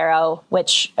Lincoln sparrow,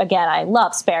 which again, I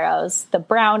love sparrows. The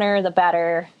browner, the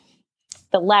better.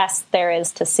 The less there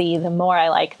is to see, the more I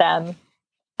like them.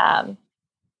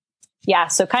 Yeah,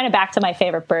 so kind of back to my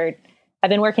favorite bird.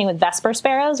 I've been working with Vesper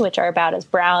sparrows, which are about as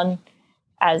brown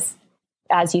as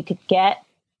you could get.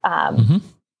 And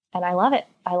I love it.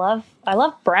 I love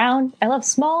brown. I love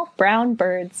small brown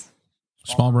birds.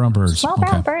 Small brown birds. Small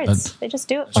brown birds. They just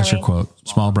do it for me. That's your quote.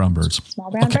 Small brown birds. Small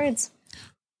brown birds.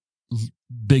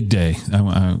 Big day.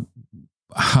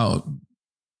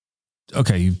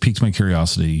 You piqued my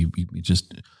curiosity. You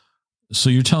just,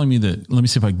 so you're telling me that, let me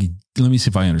see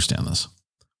if I understand this.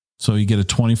 So you get a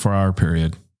 24-hour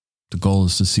period. The goal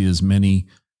is to see as many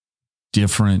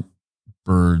different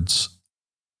birds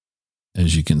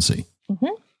as you can see. Mm-hmm.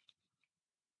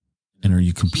 And are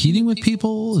you competing with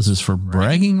people? Is this for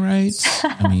bragging rights?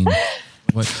 I mean,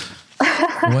 what's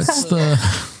the,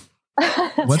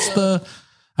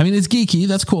 I mean, it's geeky.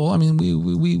 That's cool. I mean,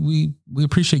 we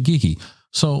appreciate geeky.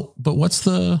 So, but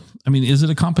is it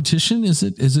a competition? Is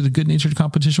it a good natured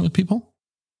competition with people?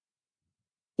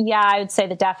 Yeah, I would say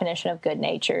the definition of good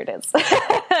natured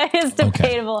is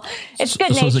debatable. Okay. It's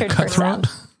good natured. So is it cutthroat?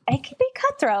 It can be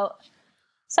cutthroat.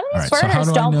 Some of these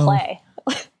birders don't play.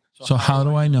 So how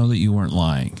do I know that you weren't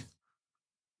lying?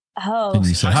 Oh, and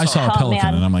you said, I saw a pelican,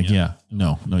 man. And I'm like, yeah,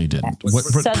 no, you didn't. What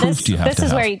proof do you have? This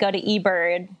is where you go to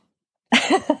eBird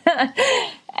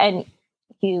and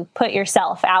you put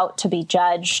yourself out to be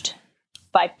judged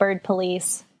by bird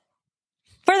police.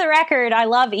 For the record, I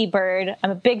love eBird.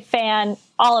 I'm a big fan.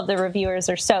 All of the reviewers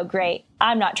are so great.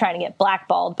 I'm not trying to get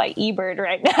blackballed by eBird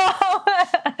right now.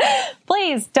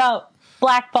 Please don't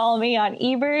blackball me on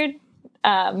eBird.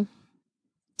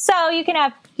 So you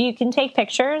can take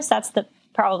pictures. That's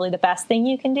probably the best thing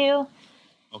you can do.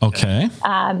 Okay.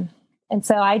 And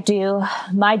so I do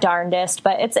my darndest,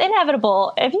 but it's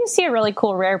inevitable. If you see a really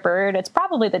cool rare bird, it's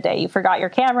probably the day you forgot your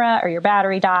camera or your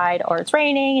battery died or it's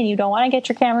raining and you don't want to get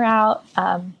your camera out.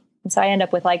 And so I end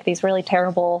up with like these really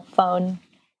terrible phone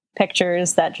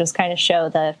pictures that just kind of show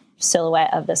the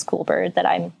silhouette of this cool bird that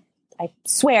I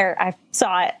swear I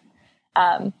saw it.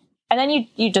 And then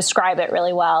you describe it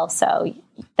really well. So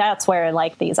that's where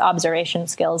like these observation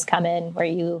skills come in, where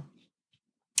you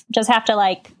just have to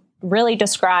like really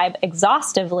describe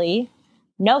exhaustively,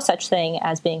 no such thing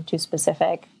as being too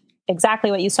specific,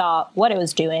 exactly what you saw, what it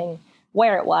was doing,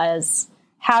 where it was,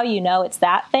 how you know it's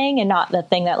that thing and not the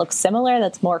thing that looks similar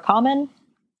that's more common.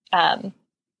 And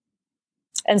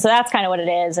so that's kind of what it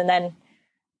is. And then,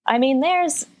 I mean,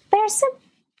 there's some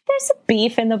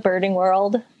beef in the birding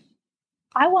world.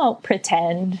 I won't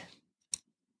pretend.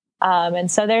 And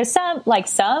so there's some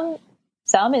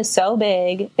is so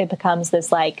big, it becomes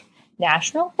this like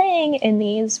national thing in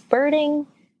these birding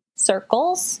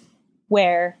circles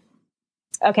where,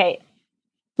 okay,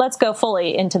 let's go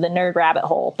fully into the nerd rabbit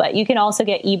hole, but you can also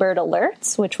get eBird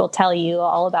alerts, which will tell you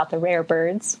all about the rare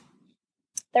birds.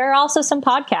 There are also some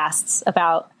podcasts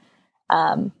about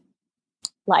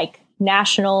like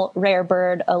national rare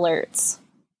bird alerts,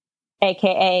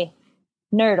 aka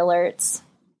nerd alerts.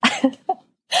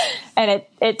 And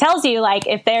it tells you like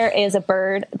if there is a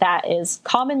bird that is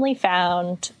commonly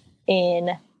found in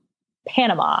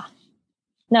Panama.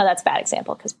 No, that's a bad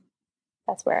example because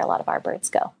that's where a lot of our birds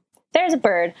go. There's a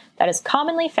bird that is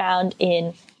commonly found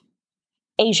in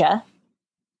Asia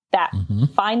that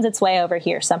finds its way over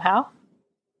here somehow.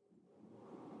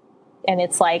 And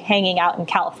it's like hanging out in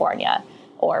California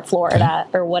or Florida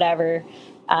or whatever.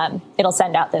 It'll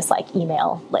send out this like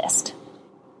email list.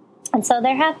 And so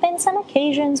there have been some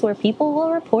occasions where people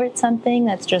will report something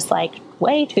that's just like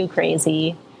way too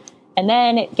crazy. And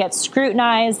then it gets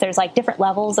scrutinized. There's like different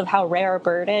levels of how rare a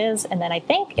bird is. And then I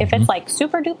think if it's like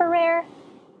super duper rare,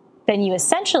 then you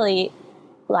essentially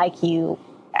like you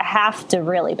have to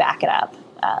really back it up.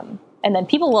 And then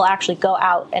people will actually go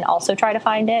out and also try to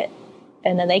find it.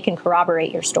 And then they can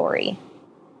corroborate your story.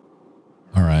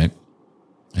 All right.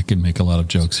 I can make a lot of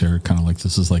jokes here. Kind of like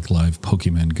this is like live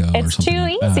Pokemon Go or something.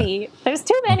 It's too easy. There's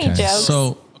too many jokes.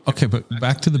 So, okay, but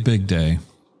back to the big day.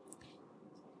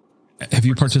 Have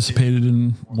you participated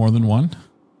in more than one?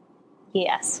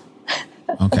 Yes.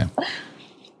 Okay.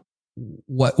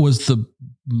 What was the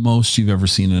most you've ever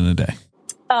seen in a day?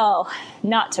 Oh,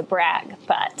 not to brag,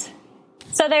 but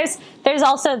so there's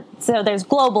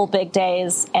global big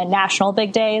days and national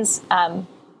big days,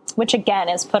 which again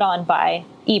is put on by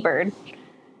eBird.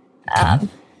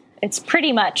 It's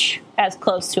pretty much as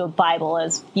close to a Bible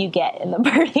as you get in the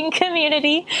birding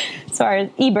community, as far as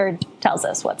eBird tells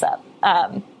us what's up.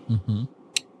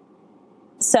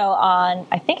 So on,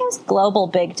 I think it was Global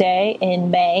Big Day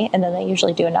in May, and then they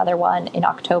usually do another one in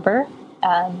October.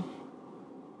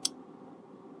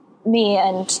 Me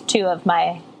and two of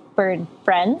my bird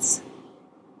friends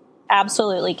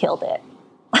absolutely killed it.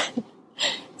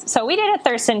 So we did a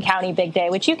Thurston County Big Day,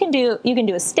 which you can do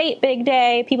a state big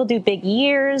day. People do big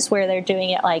years where they're doing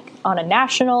it like on a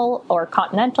national or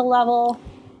continental level.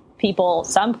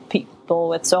 Some people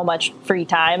with so much free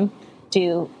time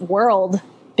do world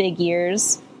big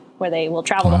years where they will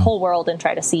travel the whole world and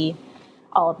try to see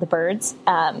all of the birds.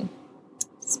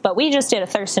 But we just did a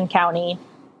Thurston County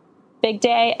Big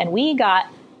Day and we got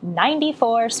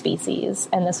 94 species,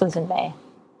 and this was in May.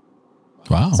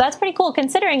 Wow. So that's pretty cool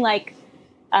considering like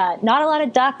not a lot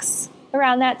of ducks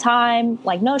around that time,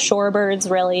 like no shorebirds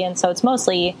really. And so it's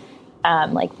mostly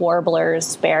like warblers,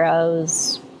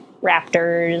 sparrows,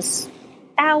 raptors,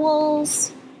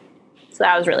 owls. So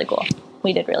that was really cool.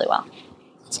 We did really well.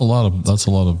 That's a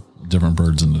lot of different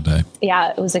birds in the day.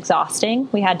 Yeah, it was exhausting.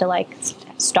 We had to like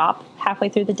stop halfway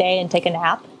through the day and take a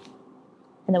nap.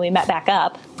 And then we met back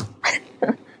up.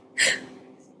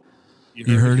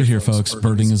 You heard it here, folks.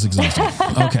 Birding is exhausting.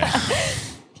 Okay.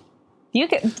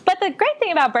 But the great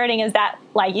thing about birding is that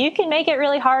like you can make it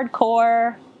really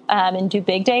hardcore and do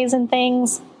big days and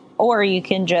things, or you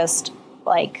can just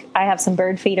like, I have some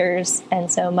bird feeders, and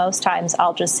so most times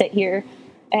I'll just sit here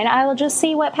and I will just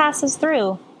see what passes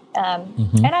through.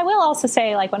 And I will also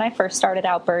say, like when I first started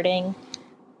out birding,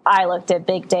 I looked at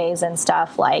big days and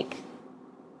stuff like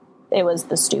it was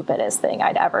the stupidest thing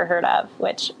I'd ever heard of.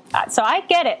 So I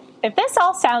get it. If this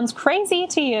all sounds crazy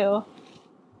to you,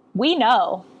 we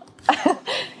know.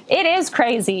 It is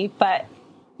crazy, but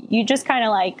you just kind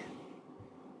of like,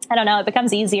 I don't know, it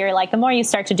becomes easier. Like the more you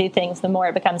start to do things, the more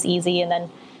it becomes easy. And then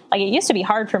Like, it used to be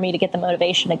hard for me to get the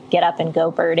motivation to get up and go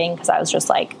birding, because I was just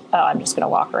like, oh, I'm just going to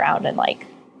walk around and like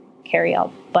carry a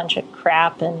bunch of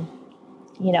crap, and,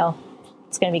 you know,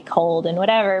 it's going to be cold and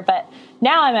whatever. But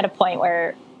now I'm at a point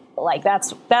where like,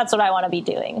 that's what I want to be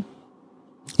doing.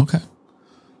 Okay.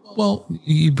 Well,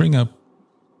 you bring up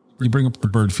the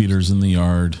bird feeders in the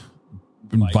yard,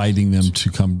 inviting them to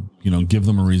come, you know, give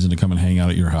them a reason to come and hang out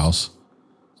at your house,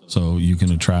 so you can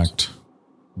attract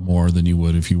more than you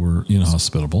would if you were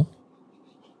inhospitable.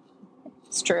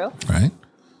 It's true. Right.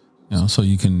 You know, so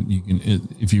you can,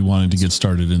 if you wanted to get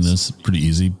started in this, pretty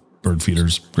easy. Bird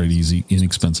feeders, great, easy,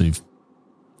 inexpensive,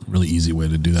 really easy way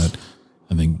to do that.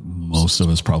 I think most of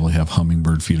us probably have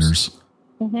hummingbird feeders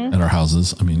at our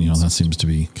houses. I mean, you know, that seems to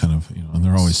be kind of, you know, and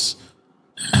they're always,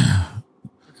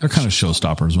 they're kind of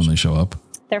showstoppers when they show up.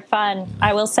 They're fun.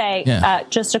 I will say,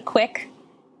 just a quick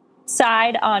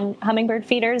side on hummingbird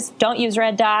feeders. Don't use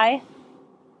red dye.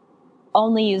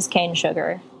 Only use cane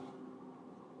sugar.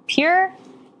 Pure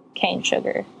cane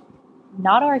sugar.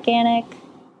 Not organic.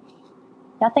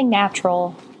 Nothing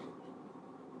natural.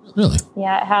 Really?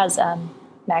 Yeah, it has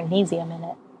magnesium in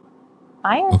it.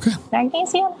 Iron? Okay.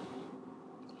 Magnesium?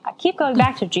 I keep going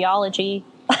back to geology.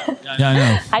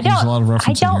 Yeah, I know. There's a lot of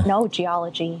reference I don't here. know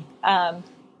geology.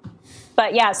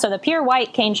 But yeah, so the pure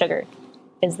white cane sugar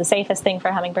is the safest thing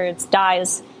for hummingbirds.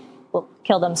 Dyes will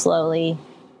kill them slowly.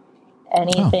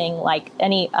 Anything like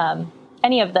any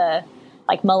of the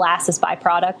like molasses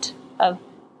byproduct of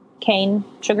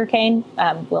sugar cane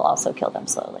will also kill them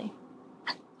slowly.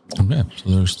 Okay, so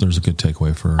there's a good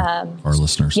takeaway for our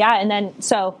listeners. Yeah, and then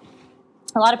so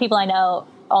a lot of people I know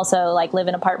also like live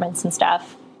in apartments and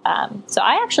stuff. So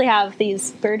I actually have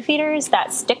these bird feeders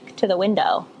that stick to the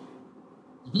window.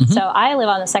 Mm-hmm. So I live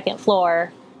on the second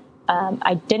floor.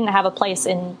 I didn't have a place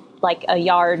in like a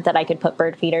yard that I could put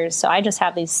bird feeders. So I just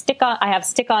have these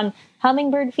stick-on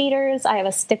hummingbird feeders. I have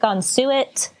a stick-on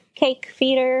suet cake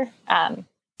feeder. And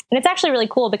it's actually really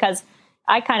cool because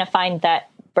I kind of find that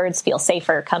birds feel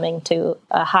safer coming to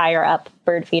a higher up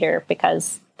bird feeder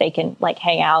because they can like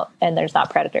hang out and there's not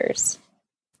predators.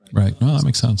 Right. No, that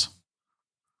makes sense.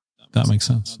 That makes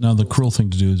sense. Now, the cruel thing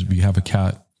to do is if you have a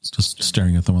cat just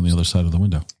staring at them on the other side of the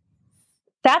window.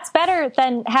 That's better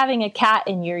than having a cat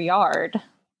in your yard.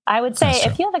 I would say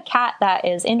if you have a cat that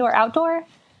is indoor, outdoor,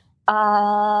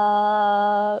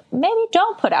 maybe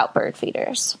don't put out bird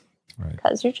feeders. Right.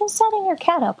 Because you're just setting your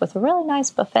cat up with a really nice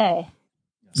buffet.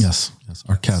 Yes.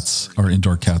 Our cats are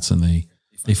indoor cats, and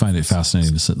they find it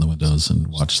fascinating to sit in the windows and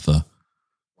watch the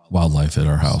wildlife at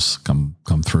our house come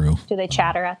through. Do they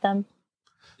chatter at them?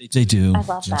 They do. I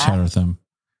love that. Chatter at them.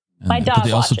 And my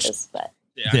dog watches, but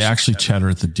they actually chatter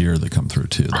at the deer that come through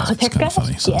too. That's kind of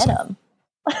funny. Get them.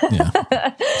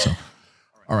 Yeah. So,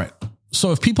 all right.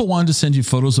 So if people wanted to send you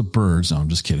photos of birds, no, I'm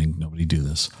just kidding. Nobody do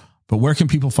this. But where can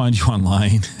people find you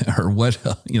online, or what?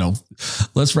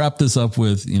 Let's wrap this up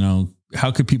with,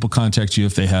 how could people contact you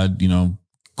if they had,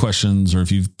 questions, or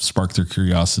if you've sparked their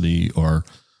curiosity, or,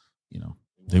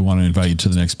 they want to invite you to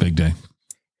the next big day?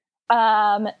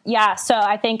 Yeah. So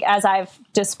I think as I've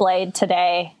displayed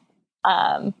today,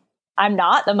 I'm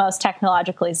not the most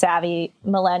technologically savvy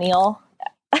millennial.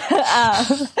 I'm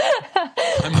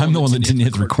the one that didn't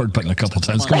hit the record button a couple of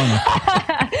times. Come on.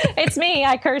 It's me.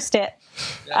 I cursed it.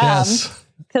 Yes.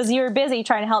 Because you were busy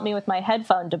trying to help me with my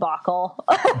headphone debacle.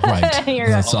 Right. I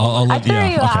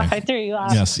threw you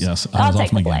off. Yes. I'll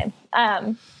take the blame.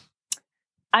 I'm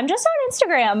just on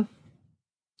Instagram.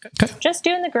 Okay. Just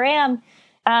doing the gram.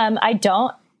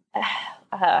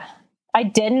 I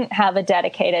didn't have a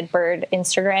dedicated bird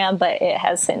Instagram, but it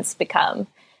has since become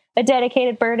a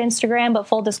dedicated bird Instagram. But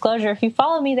full disclosure, if you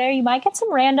follow me there, you might get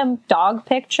some random dog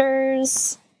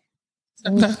pictures,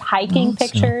 hiking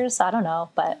pictures. I don't know,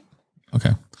 but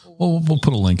okay. Well, we'll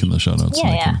put a link in the show notes.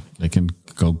 Yeah, they can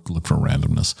go look for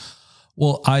randomness.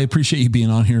 Well, I appreciate you being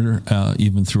on here,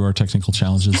 even through our technical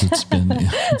challenges. It's been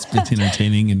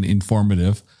entertaining and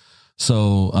informative.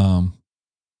 So,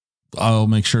 I'll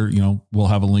make sure, we'll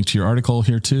have a link to your article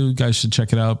here too. You guys should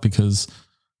check it out, because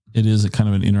it is a kind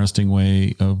of an interesting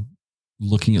way of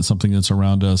looking at something that's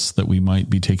around us that we might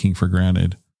be taking for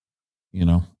granted.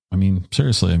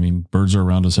 Seriously, birds are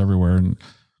around us everywhere. And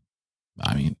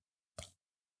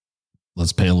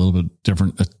let's pay a little bit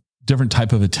different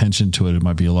type of attention to it. It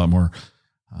might be a lot more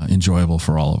enjoyable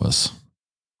for all of us.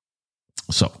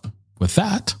 So with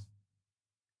that,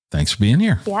 thanks for being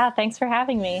here. Yeah. Thanks for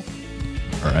having me.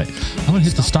 All right. I'm going to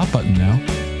hit the stop button now.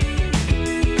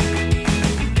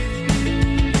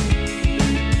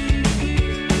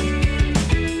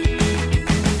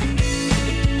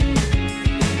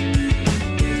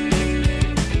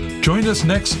 Join us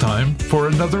next time for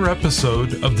another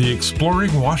episode of the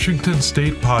Exploring Washington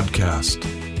State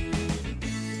podcast.